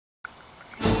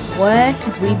where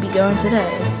could we be going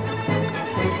today?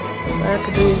 Where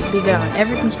could we be going?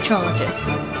 Everything's charging.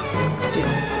 Dude,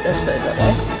 let's put it that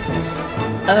way.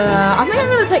 I think I'm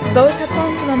going to take those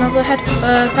headphones and another pair of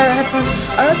headphones.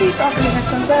 I know these aren't really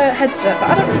headphones, they're a headset, but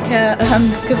I don't really care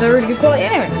because they're really good quality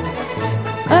anyway.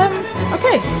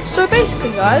 Okay, so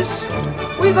basically guys,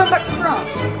 we're going back to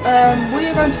France. We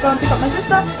are going to go and pick up my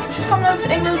sister. She's coming over to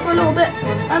England for a little bit,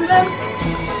 and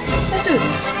let's do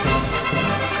this.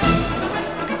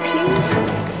 Okay,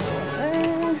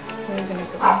 we're going to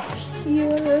go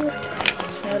here,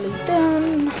 fairly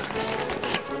down.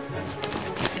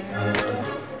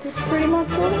 That's pretty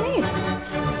much all we need.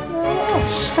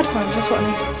 Headphones, that's what I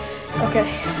need. Okay,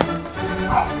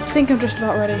 I think I'm just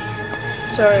about ready.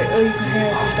 Sorry, oh, you can hear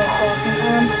the dog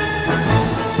barking.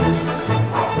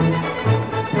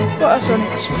 What else do I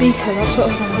need? Speaker, that's what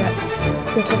I'm going to get.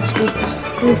 Good type of speaker.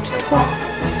 Bluetooth.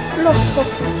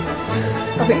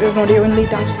 I think there's an audio in lead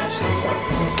downstairs. So,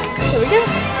 there we go.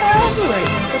 Great.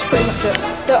 That's pretty much it.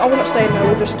 I will not stay in there,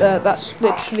 we'll just, that's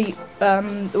literally,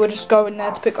 we're just going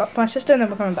there to pick up my sister and then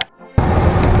we're coming back.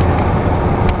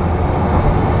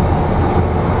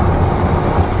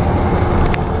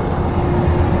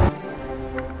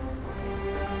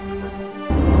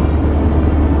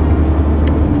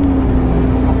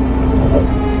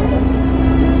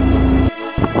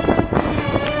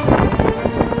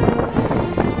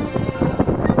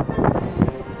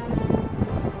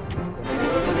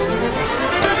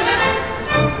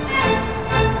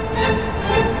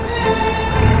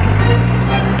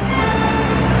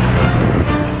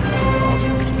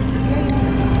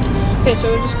 Okay, so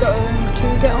we're just going to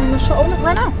get on the shuttle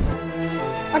right now.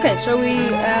 Okay, so we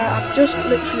have just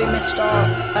literally missed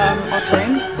our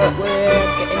train, but we're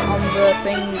getting on the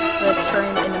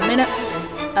train in a minute,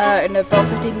 in about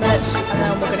 15 minutes, and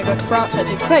then we're going to go to France. So it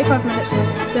takes 35 minutes, then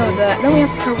we're there, then we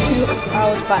have to travel 2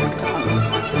 hours back to Hungary.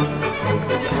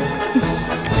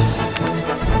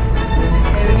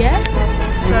 There we go.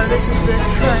 So this is the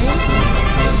train.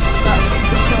 That's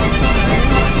the train.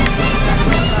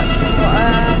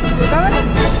 We're going.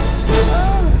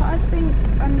 I think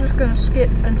I'm just gonna skip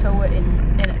until we're in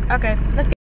it. Okay, let's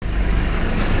go.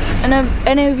 And if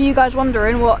any of you guys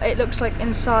wondering what it looks like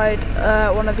inside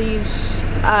one of these,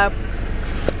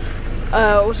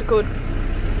 what's it called?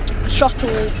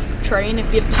 Shuttle train.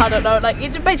 If you, I don't know, like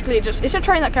it's a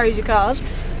train that carries your cars.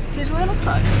 Here's what it looks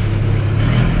like.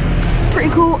 Pretty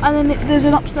cool. And then there's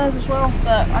an upstairs as well,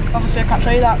 but obviously I can't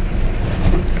show you that.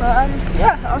 But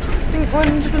yeah, I think we're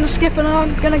just going to skip and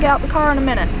I'm going to get out the car in a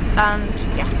minute, and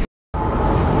yeah.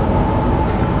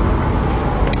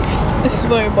 This is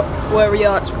where we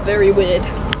are, it's very weird.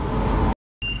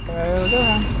 There we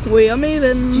go. We are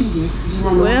moving.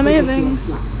 We are moving.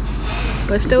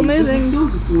 We're still moving.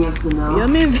 We are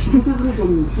moving.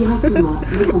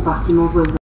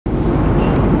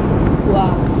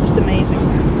 Wow, just amazing.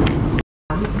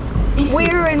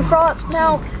 We're in France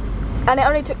now. And it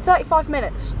only took 35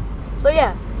 minutes. So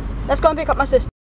yeah, let's go and pick up my sister.